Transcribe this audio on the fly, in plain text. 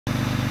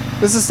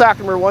This is stock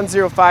number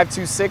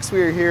 10526.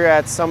 We are here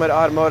at Summit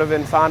Automotive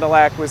in Fond du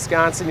Lac,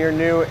 Wisconsin, your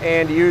new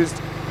and used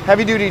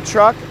heavy-duty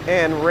truck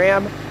and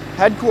Ram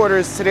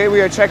headquarters. Today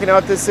we are checking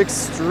out this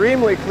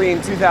extremely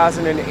clean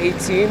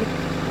 2018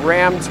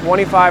 Ram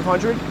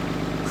 2500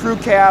 Crew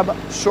Cab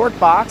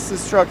Shortbox.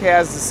 This truck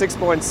has the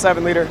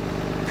 6.7 liter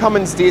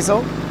Cummins diesel.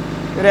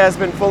 It has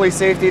been fully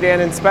safetied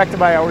and inspected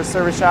by our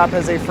service shop,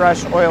 has a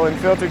fresh oil and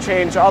filter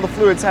change. All the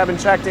fluids have been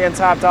checked and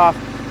topped off,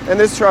 and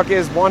this truck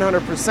is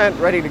 100%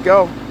 ready to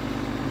go.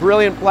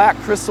 Brilliant black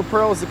crystal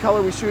pearl is the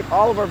color. We shoot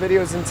all of our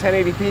videos in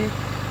 1080p,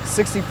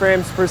 60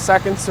 frames per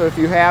second, so if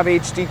you have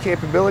HD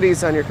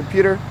capabilities on your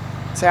computer,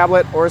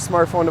 tablet, or a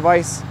smartphone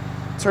device,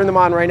 turn them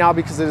on right now,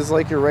 because it is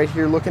like you're right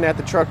here looking at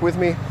the truck with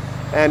me,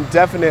 and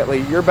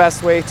definitely your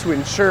best way to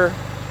ensure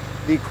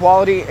the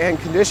quality and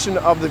condition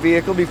of the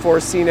vehicle before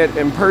seeing it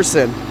in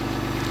person.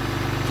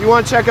 If you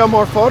want to check out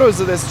more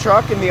photos of this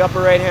truck, in the upper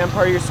right hand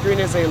part of your screen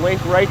is a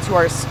link right to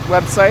our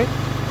website.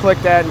 Click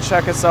that and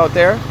check us out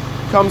there.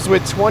 Comes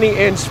with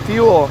 20-inch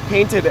fuel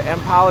painted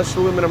and polished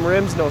aluminum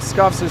rims, no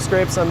scuffs or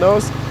scrapes on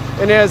those.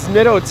 And it has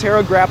Nitto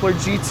Terra Grappler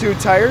G2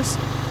 tires.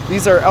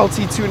 These are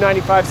LT2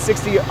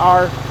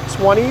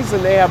 9560R20s,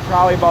 and they have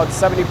probably about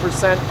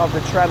 70% of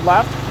the tread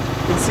left.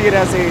 You can see it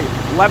has a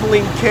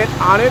leveling kit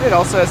on it. It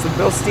also has the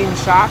Bilstein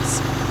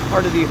shocks,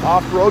 part of the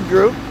off-road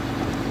group.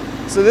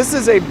 So this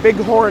is a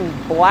Bighorn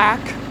Black,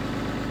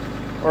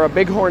 or a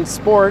Bighorn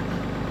Sport.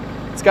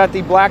 It's got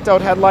the blacked out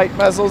headlight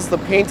bezels, the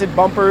painted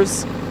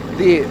bumpers,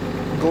 the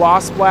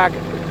gloss black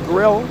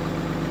grille.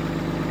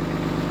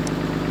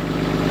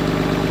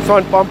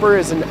 Front bumper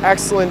is in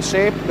excellent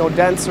shape, no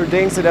dents or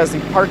dings. It has the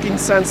parking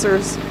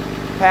sensors.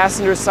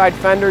 Passenger side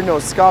fender, no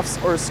scuffs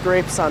or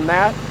scrapes on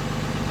that.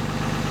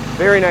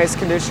 Very nice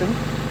condition.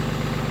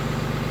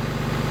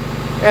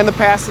 And the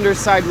passenger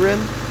side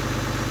rim,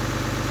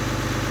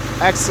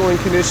 excellent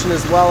condition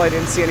as well. I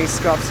didn't see any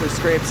scuffs or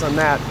scrapes on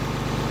that.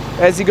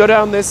 As you go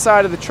down this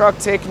side of the truck,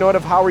 take note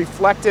of how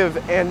reflective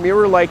and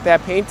mirror-like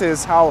that paint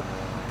is, how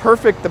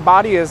perfect the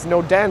body is.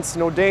 No dents,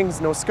 no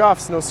dings, no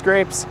scuffs, no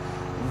scrapes.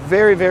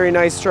 Very, very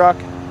nice truck.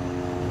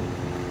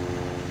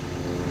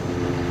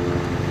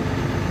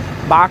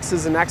 Box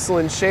is in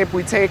excellent shape.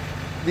 We take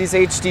these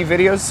HD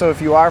videos, so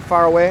if you are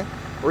far away,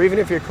 or even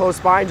if you're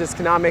close by and just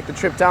cannot make the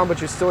trip down, but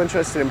you're still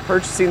interested in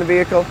purchasing the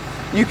vehicle,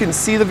 you can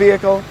see the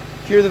vehicle,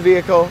 hear the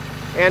vehicle,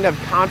 and have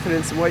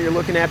confidence in what you're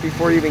looking at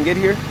before you even get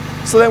here.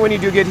 So that when you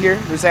do get here,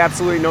 there's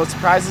absolutely no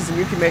surprises, and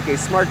you can make a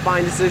smart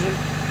buying decision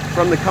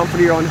from the comfort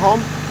of your own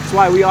home. That's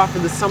why we offer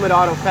the Summit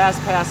Auto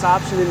Fast Pass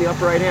option in the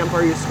upper right hand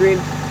part of your screen.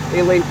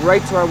 A link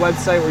right to our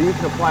website where you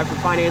can apply for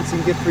financing,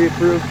 get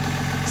pre-approved,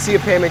 see a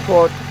payment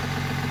quote,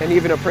 and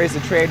even appraise the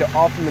trade,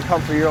 all from the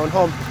comfort of your own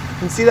home. You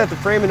can see that the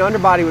frame and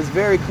underbody was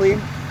very clean,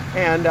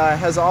 and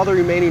has all the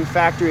remaining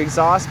factory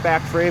exhaust.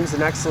 Back frame's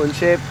in excellent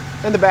shape,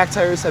 and the back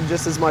tires have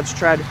just as much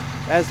tread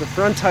as the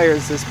front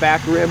tires. This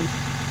back rim,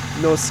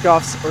 no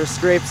scuffs or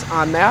scrapes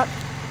on that.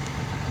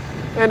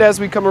 And as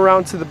we come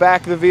around to the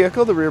back of the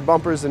vehicle, the rear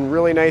bumper's in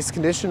really nice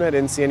condition. I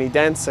didn't see any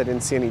dents, I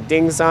didn't see any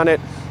dings on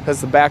it.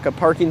 Has the backup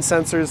parking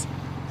sensors,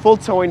 full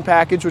towing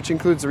package, which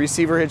includes the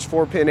receiver hitch,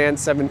 4-pin and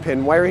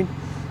 7-pin wiring.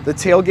 The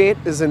tailgate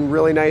is in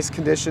really nice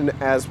condition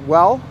as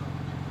well.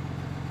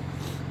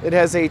 It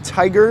has a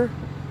Tyger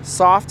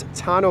soft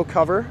tonneau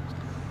cover.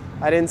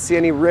 I didn't see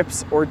any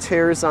rips or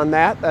tears on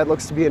that. That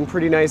looks to be in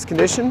pretty nice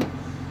condition.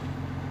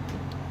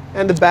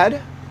 And the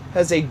bed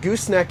has a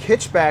gooseneck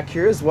hitch back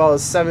here, as well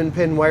as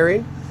 7-pin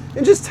wiring.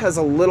 It just has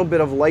a little bit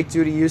of light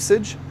duty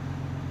usage,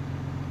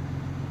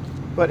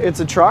 but it's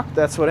a truck.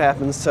 That's what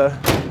happens to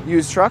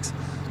used trucks.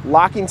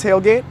 Locking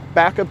tailgate,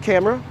 backup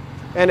camera,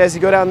 and as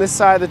you go down this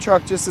side of the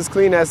truck, just as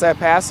clean as that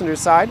passenger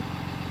side.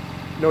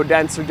 No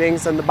dents or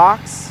dings on the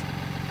box.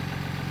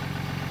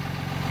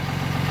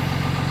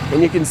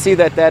 And you can see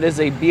that that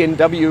is a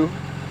B&W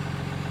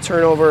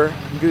turnover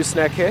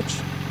gooseneck hitch.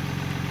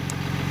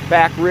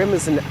 Back rim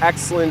is in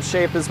excellent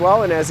shape as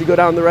well, and as you go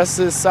down the rest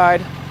of this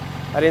side,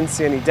 I didn't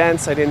see any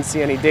dents, I didn't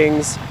see any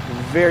dings.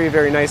 Very,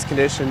 very nice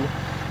condition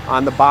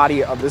on the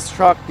body of this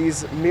truck.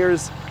 These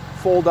mirrors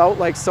fold out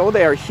like so.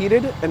 They are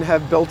heated and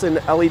have built-in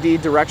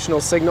LED directional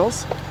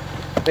signals.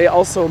 They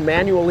also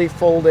manually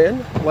fold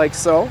in like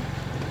so.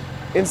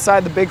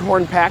 Inside, the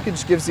Bighorn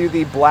package gives you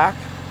the black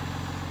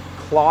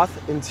cloth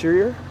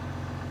interior.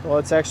 Well,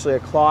 it's actually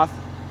a cloth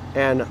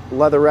and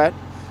leatherette,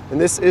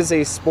 and this is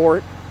a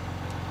sport.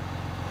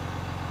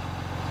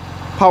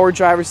 Power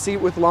driver's seat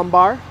with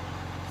lumbar,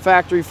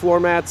 factory floor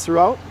mats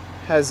throughout,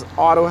 has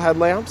auto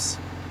headlamps,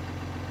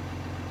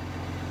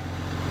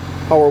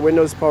 power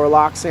windows, power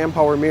locks, and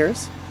power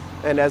mirrors.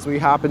 And as we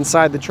hop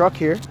inside the truck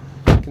here,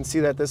 you can see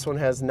that this one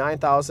has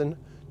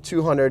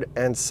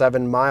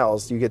 9,207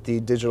 miles. You get the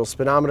digital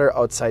speedometer,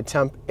 outside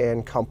temp,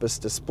 and compass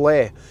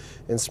display.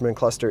 Instrument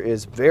cluster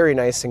is very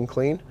nice and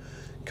clean.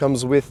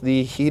 Comes with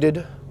the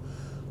heated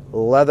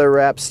leather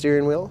wrapped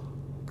steering wheel,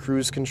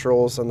 cruise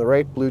controls on the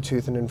right,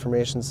 Bluetooth and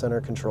information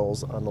center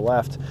controls on the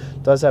left.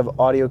 It does have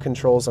audio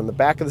controls on the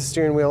back of the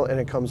steering wheel,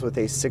 and it comes with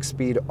a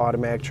 6-speed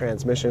automatic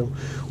transmission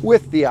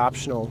with the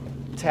optional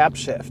tap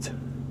shift.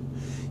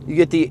 You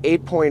get the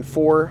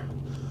 8.4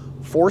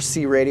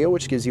 4C radio,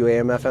 which gives you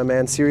AM, FM,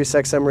 and Sirius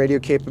XM radio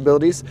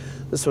capabilities.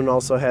 This one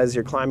also has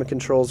your climate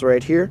controls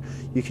right here.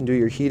 You can do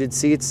your heated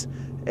seats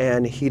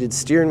and heated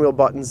steering wheel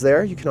buttons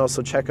there. You can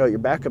also check out your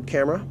backup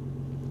camera,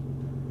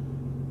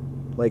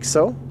 like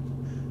so.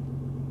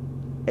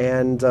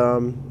 And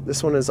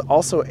this one is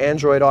also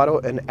Android Auto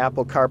and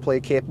Apple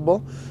CarPlay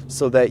capable,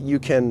 so that you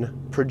can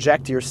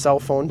project your cell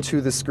phone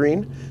to the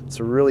screen. It's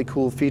a really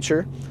cool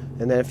feature.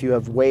 And then if you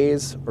have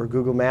Waze or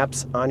Google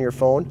Maps on your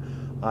phone,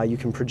 you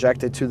can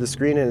project it to the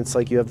screen, and it's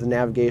like you have the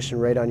navigation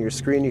right on your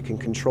screen. You can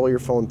control your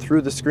phone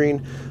through the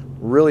screen.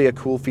 Really a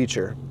cool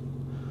feature.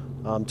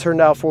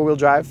 Turned out four-wheel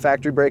drive,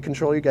 factory brake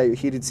control. You got your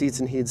heated seats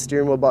and heated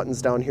steering wheel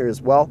buttons down here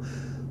as well.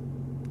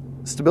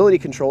 Stability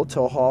control,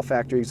 tow haul,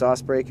 factory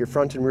exhaust brake, your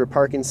front and rear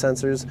parking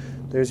sensors.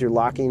 There's your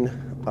locking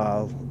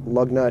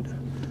lug nut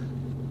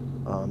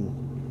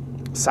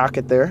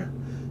socket there.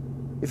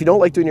 If you don't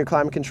like doing your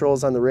climate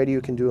controls on the radio,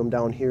 you can do them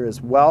down here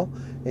as well,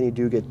 and you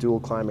do get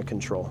dual climate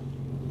control.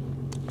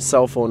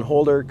 Cell phone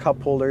holder,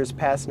 cup holders,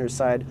 passenger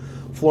side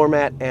floor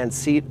mat and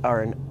seat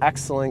are in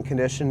excellent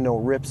condition. No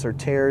rips or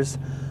tears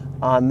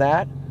on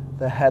that.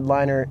 The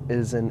headliner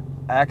is in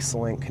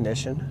excellent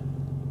condition.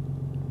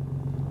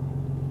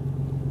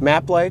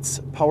 Map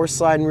lights, power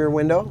slide rear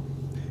window,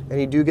 and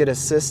you do get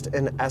assist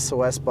and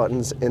SOS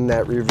buttons in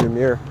that rear view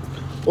mirror.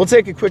 We'll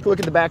take a quick look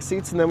at the back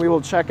seats, and then we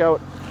will check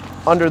out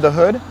under the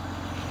hood.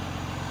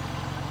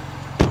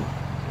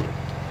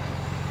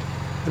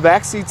 The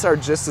back seats are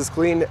just as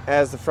clean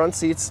as the front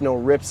seats. No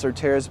rips or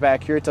tears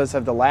back here. It does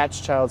have the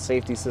Latch child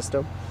safety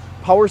system.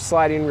 Power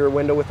sliding rear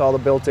window with all the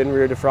built-in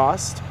rear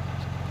defrost.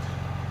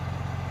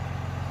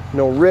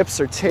 No rips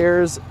or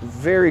tears.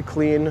 Very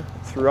clean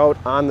throughout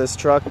on this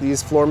truck.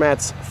 These floor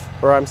mats,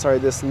 or I'm sorry,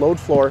 this load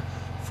floor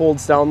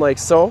folds down like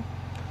so.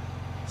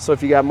 So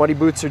if you got muddy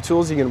boots or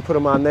tools, you can put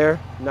them on there,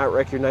 not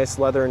wreck your nice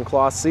leather and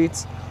cloth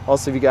seats.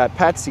 Also, if you got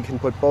pets, you can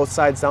put both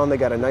sides down. They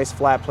got a nice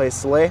flat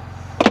place to lay.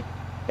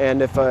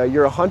 And if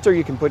you're a hunter,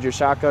 you can put your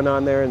shotgun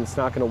on there and it's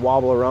not going to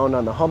wobble around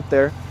on the hump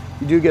there.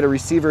 You do get a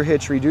receiver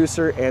hitch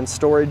reducer and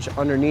storage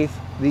underneath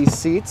these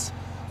seats.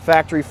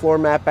 Factory floor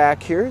mat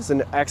back here is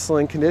in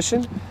excellent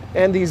condition.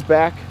 And these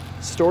back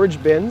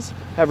storage bins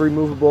have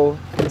removable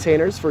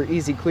containers for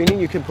easy cleaning.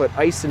 You can put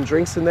ice and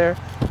drinks in there,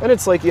 and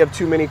it's like you have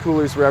 2 mini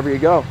coolers wherever you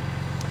go.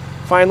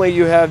 Finally,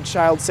 you have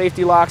child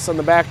safety locks on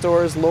the back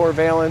doors, lower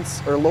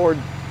valance or lower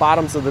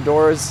bottoms of the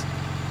doors,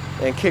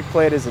 and kick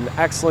plate is in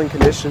excellent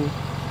condition.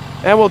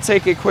 And we'll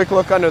take a quick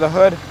look under the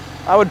hood.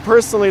 I would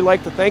personally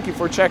like to thank you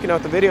for checking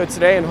out the video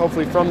today, and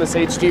hopefully from this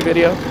HD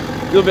video,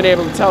 you'll be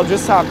able to tell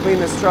just how clean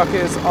this truck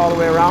is all the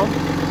way around.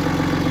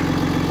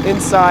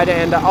 Inside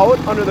and out,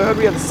 under the hood,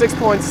 we have the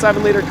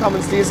 6.7 liter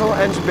Cummins diesel.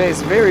 Engine bay is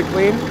very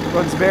clean,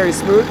 runs very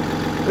smooth.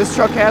 This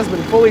truck has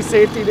been fully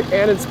safetied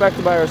and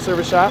inspected by our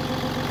service shop.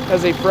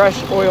 Has a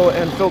fresh oil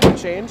and filter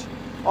change.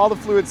 All the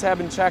fluids have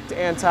been checked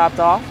and topped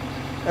off.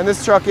 And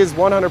this truck is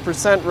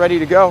 100% ready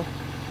to go.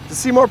 To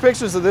see more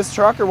pictures of this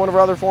truck or one of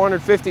our other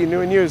 450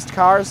 new and used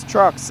cars,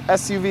 trucks,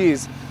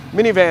 SUVs,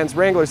 minivans,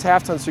 Wranglers,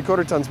 half tons,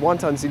 3/4 tons, 1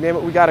 tons, you name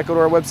it, we got it. Go to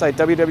our website,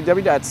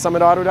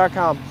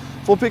 www.summitauto.com.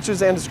 Full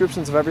pictures and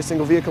descriptions of every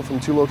single vehicle from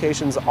 2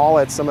 locations, all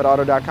at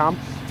summitauto.com.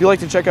 If you'd like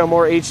to check out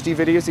more HD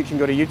videos, you can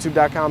go to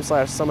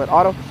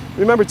youtube.com/summitauto.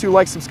 Remember to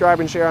like, subscribe,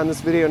 and share on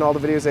this video and all the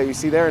videos that you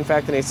see there. In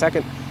fact, in a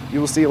second, you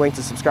will see a link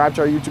to subscribe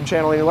to our YouTube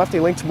channel, and on your left,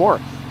 a link to more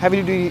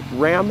heavy-duty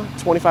Ram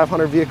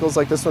 2500 vehicles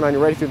like this one on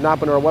your right. If you've not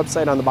been to our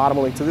website, on the bottom,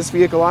 a link to this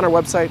vehicle on our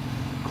website.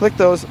 Click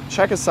those,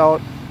 check us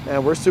out,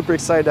 and we're super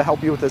excited to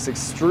help you with this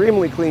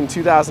extremely clean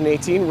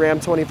 2018 Ram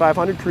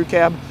 2500 Crew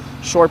Cab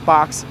Short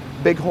Box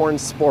Bighorn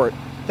Sport.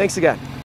 Thanks again.